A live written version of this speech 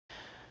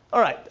All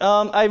right,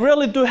 I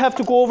really do have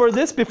to go over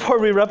this before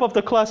we wrap up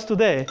the class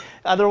today.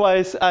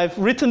 Otherwise, I've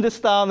written this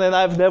down and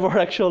I've never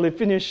actually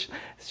finished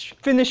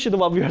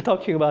what we are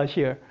talking about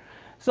here.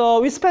 So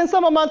we spent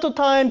some amount of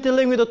time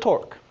dealing with the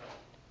torque.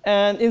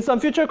 And in some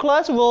future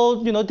class,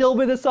 we'll deal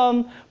with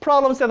some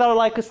problems that are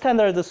like a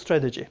standard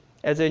strategy.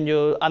 As in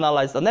you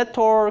analyze the net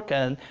torque,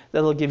 and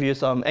that'll give you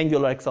some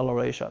angular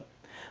acceleration.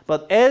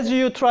 But as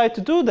you try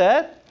to do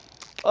that,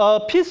 a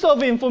piece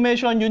of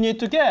information you need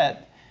to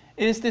get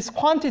is this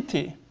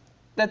quantity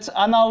that's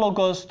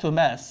analogous to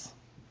mass.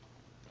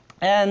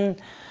 And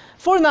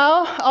for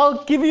now,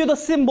 I'll give you the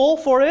symbol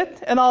for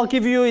it, and I'll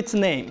give you its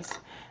names.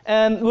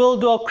 And we'll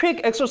do a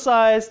quick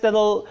exercise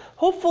that'll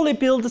hopefully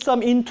build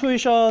some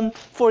intuition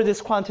for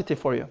this quantity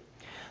for you.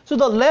 So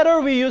the letter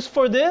we use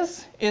for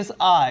this is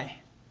I.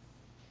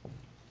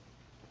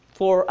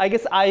 I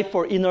guess I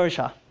for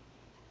inertia.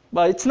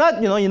 But it's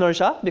not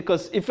inertia,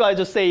 because if I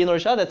just say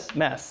inertia, that's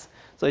mass.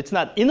 So it's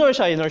not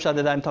inertia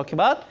that I'm talking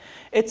about.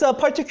 It's a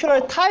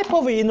particular type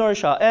of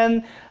inertia.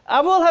 And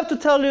I will have to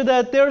tell you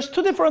that there's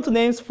two different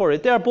names for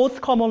it. They are both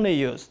commonly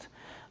used.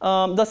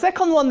 The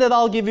second one that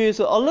I'll give you is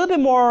a little bit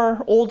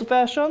more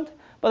old-fashioned,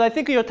 but I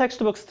think your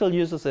textbook still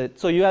uses it,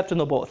 so you have to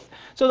know both.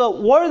 So the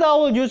word I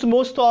will use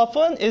most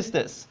often is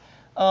this,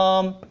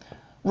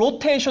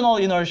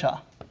 rotational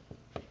inertia.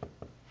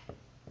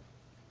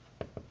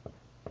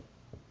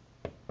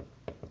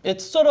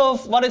 It's sort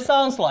of what it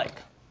sounds like.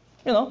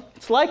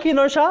 It's like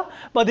inertia,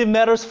 but it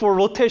matters for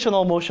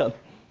rotational motion,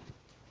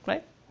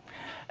 right?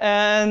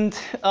 And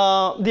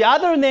the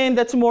other name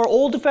that's more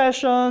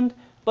old-fashioned,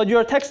 but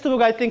your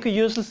textbook, I think,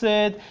 uses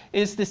it,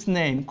 is this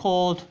name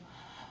called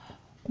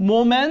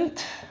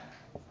moment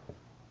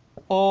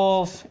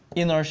of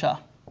inertia.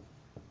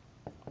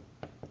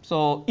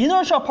 So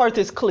inertia part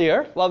is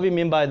clear, what we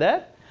mean by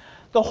that.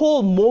 The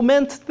whole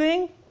moment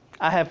thing,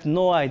 I have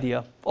no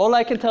idea. All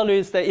I can tell you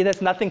is that it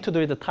has nothing to do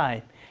with the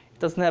time. It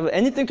doesn't have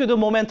anything to do with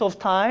the moment of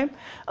time.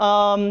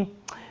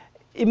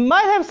 It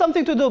might have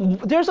something to do,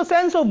 there's a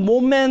sense of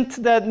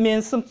moment that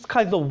means some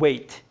kind of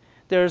weight.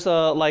 There's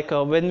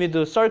when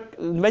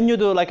you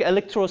do like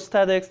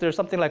electrostatics, there's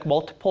something like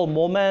multiple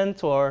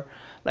moment or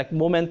like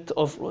moment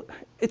of,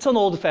 it's an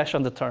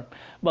old-fashioned term.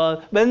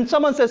 But when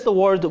someone says the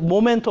word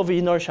moment of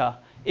inertia,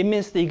 it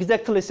means the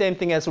exactly same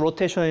thing as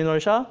rotational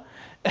inertia.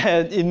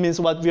 And it means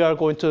what we are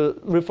going to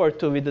refer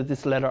to with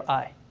this letter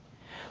I.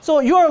 So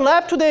your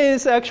lab today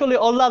is actually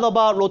a lot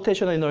about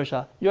rotational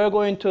inertia. You are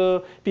going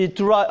to be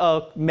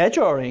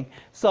measuring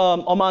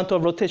some amount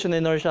of rotational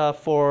inertia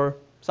for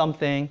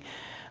something.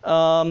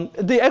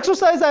 The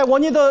exercise I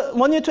want you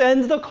to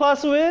end the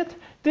class with,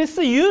 this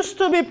used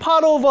to be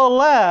part of a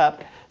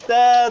lab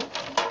that,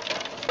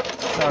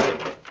 sorry.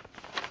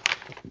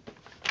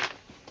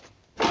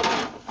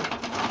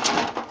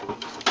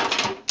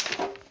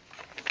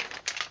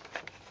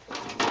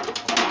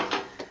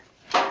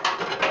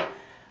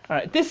 All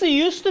right, this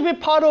used to be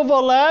part of a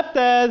lab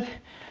that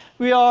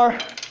we are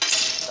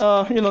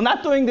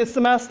not doing this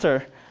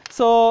semester.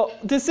 So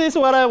this is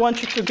what I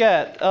want you to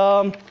get.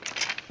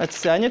 Let's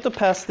see, I need to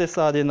pass this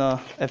out in an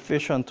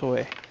efficient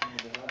way.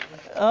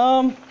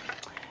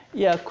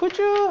 Yeah, could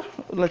you,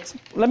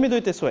 let me do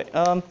it this way.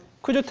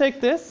 Could you take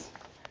this,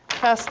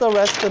 pass the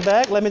rest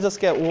back? Let me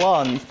just get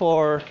one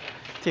for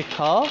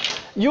Tikal.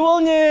 You will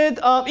need,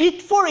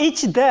 for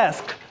each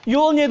desk, you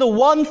will need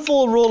one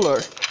full ruler.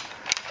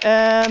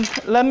 And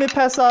let me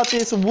pass out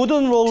these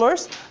wooden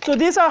rollers. So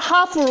these are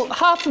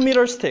half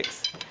meter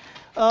sticks.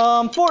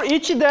 For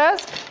each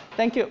desk,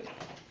 thank you,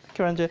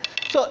 Kiranji.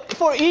 So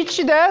for each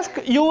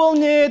desk, you will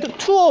need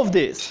 2 of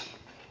these.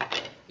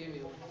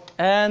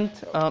 And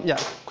yeah,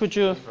 could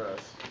you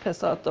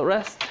pass out the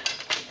rest?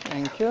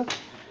 Thank you.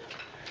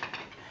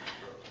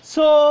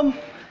 So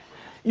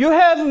you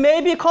have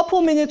maybe a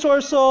couple minutes or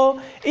so.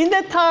 In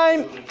that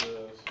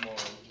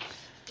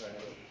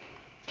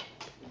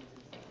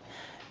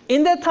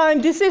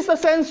time, this is a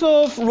sense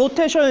of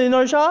rotational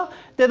inertia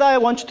that I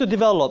want you to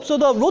develop. So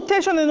the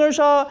rotational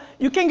inertia,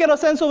 you can get a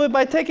sense of it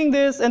by taking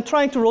this and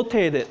trying to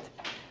rotate it.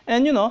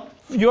 And your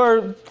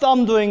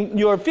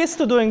your fist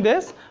doing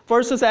this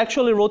versus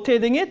actually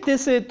rotating it,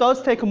 it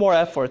does take more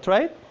effort,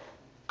 right?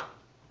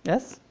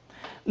 Yes?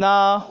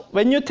 Now,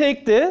 when you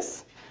take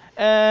this,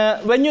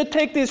 when you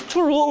take these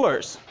 2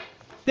 rulers,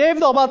 they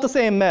have about the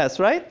same mass,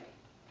 right?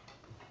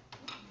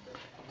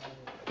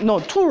 No,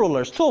 2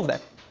 rulers, 2 of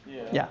them.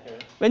 Yeah. Okay.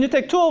 When you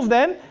take 2 of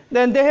them,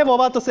 then they have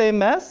about the same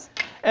mass.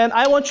 And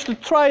I want you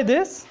to try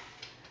this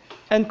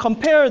and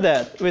compare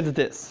that with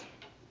this.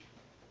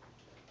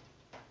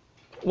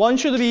 One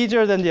should be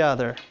easier than the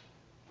other.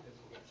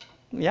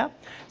 Yeah?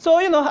 So,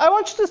 I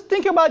want you to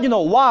think about,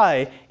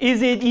 why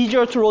is it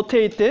easier to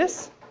rotate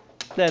this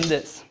than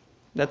this?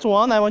 That's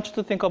one I want you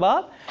to think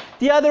about.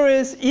 The other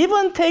is,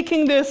 even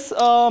taking this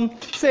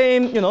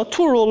same,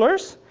 2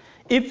 rulers,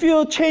 if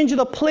you change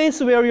the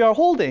place where you are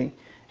holding,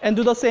 and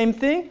do the same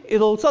thing,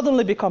 it'll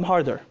suddenly become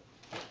harder.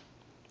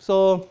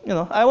 So,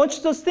 I want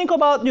you to think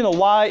about,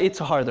 why it's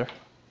harder.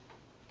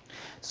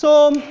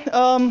 So,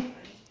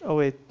 oh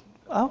wait,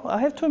 I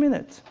have 2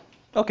 minutes.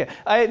 Okay,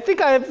 I think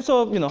I have,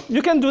 so,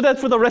 you can do that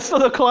for the rest of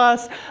the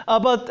class,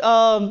 but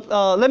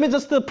let me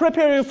just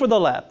prepare you for the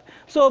lab.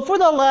 So for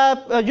the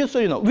lab, just so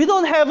you know, we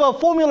don't have a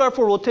formula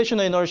for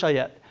rotational inertia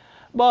yet.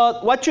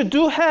 But what you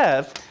do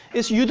have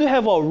is you do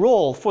have a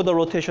role for the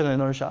rotational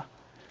inertia.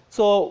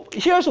 So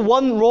here's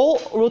one role,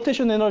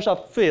 rotational inertia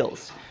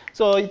fields.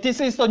 So this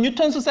is the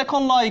Newton's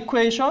second law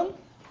equation,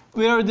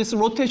 where this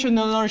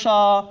rotational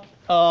inertia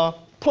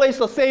plays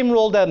the same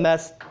role that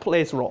mass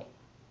plays role.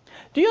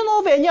 Do you know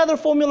of any other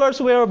formulas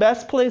where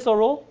mass plays a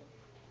role?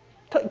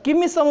 Give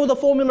me some of the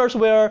formulas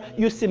where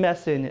you see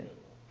mass in it.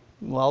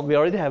 Well, we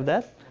already have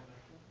that.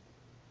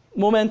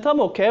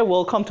 Momentum, okay,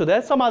 we'll come to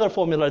that. Some other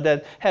formula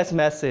that has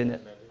mass in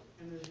it.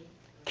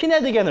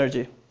 Kinetic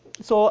energy.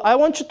 So I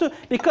want you to,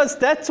 because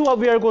that's what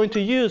we are going to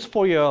use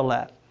for your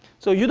lab.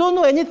 So you don't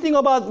know anything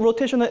about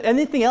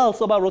anything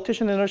else about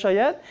rotational inertia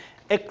yet,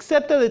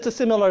 except that it's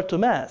similar to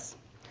mass.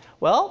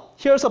 Well,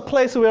 here's a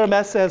place where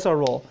mass has a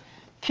role.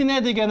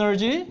 Kinetic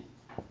energy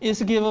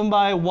is given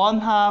by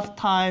 1/2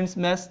 times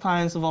mass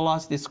times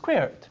velocity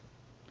squared.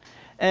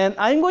 And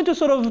I'm going to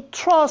sort of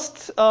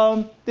trust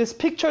this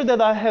picture that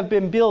I have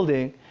been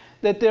building,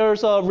 that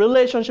there's a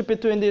relationship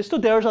between these two,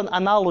 there's an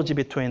analogy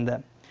between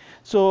them.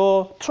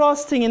 So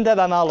trusting in that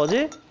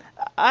analogy,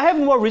 I have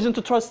more reason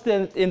to trust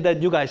in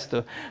that you guys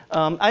do.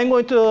 I'm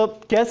going to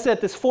guess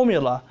at this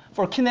formula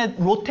for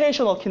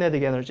rotational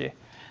kinetic energy.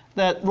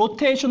 That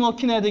rotational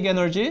kinetic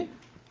energy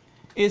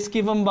is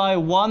given by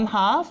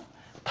 1/2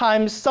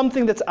 times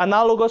something that's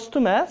analogous to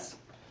mass,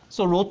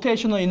 so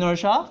rotational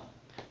inertia,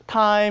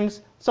 times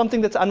something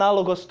that's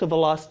analogous to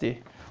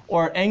velocity,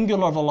 or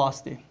angular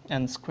velocity,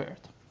 and squared.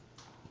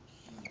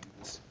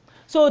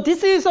 So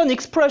this is an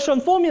expression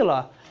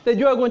formula that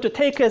you are going to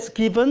take as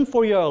given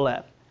for your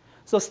lab.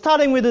 So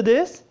starting with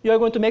this, you are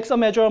going to make some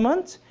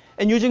measurements,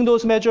 and using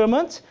those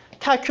measurements,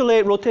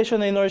 calculate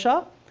rotational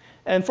inertia,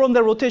 and from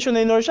the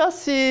rotational inertia,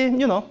 see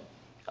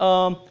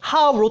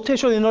how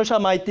rotational inertia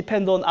might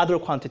depend on other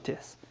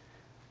quantities.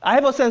 I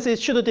have a sense it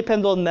should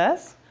depend on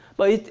mass,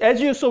 but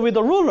as you saw with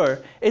the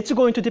ruler, it's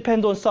going to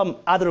depend on some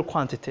other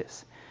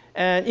quantities.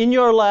 And in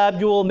your lab,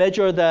 you will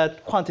measure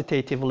that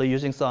quantitatively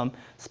using some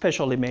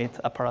specially made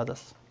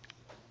apparatus.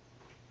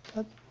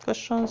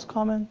 Questions,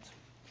 comments?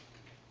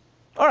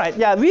 All right,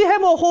 yeah, we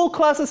have a whole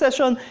class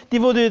session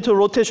devoted to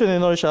rotational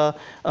inertia.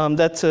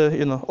 That's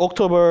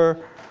October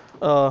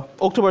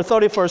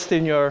 31st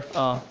in your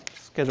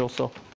schedule. So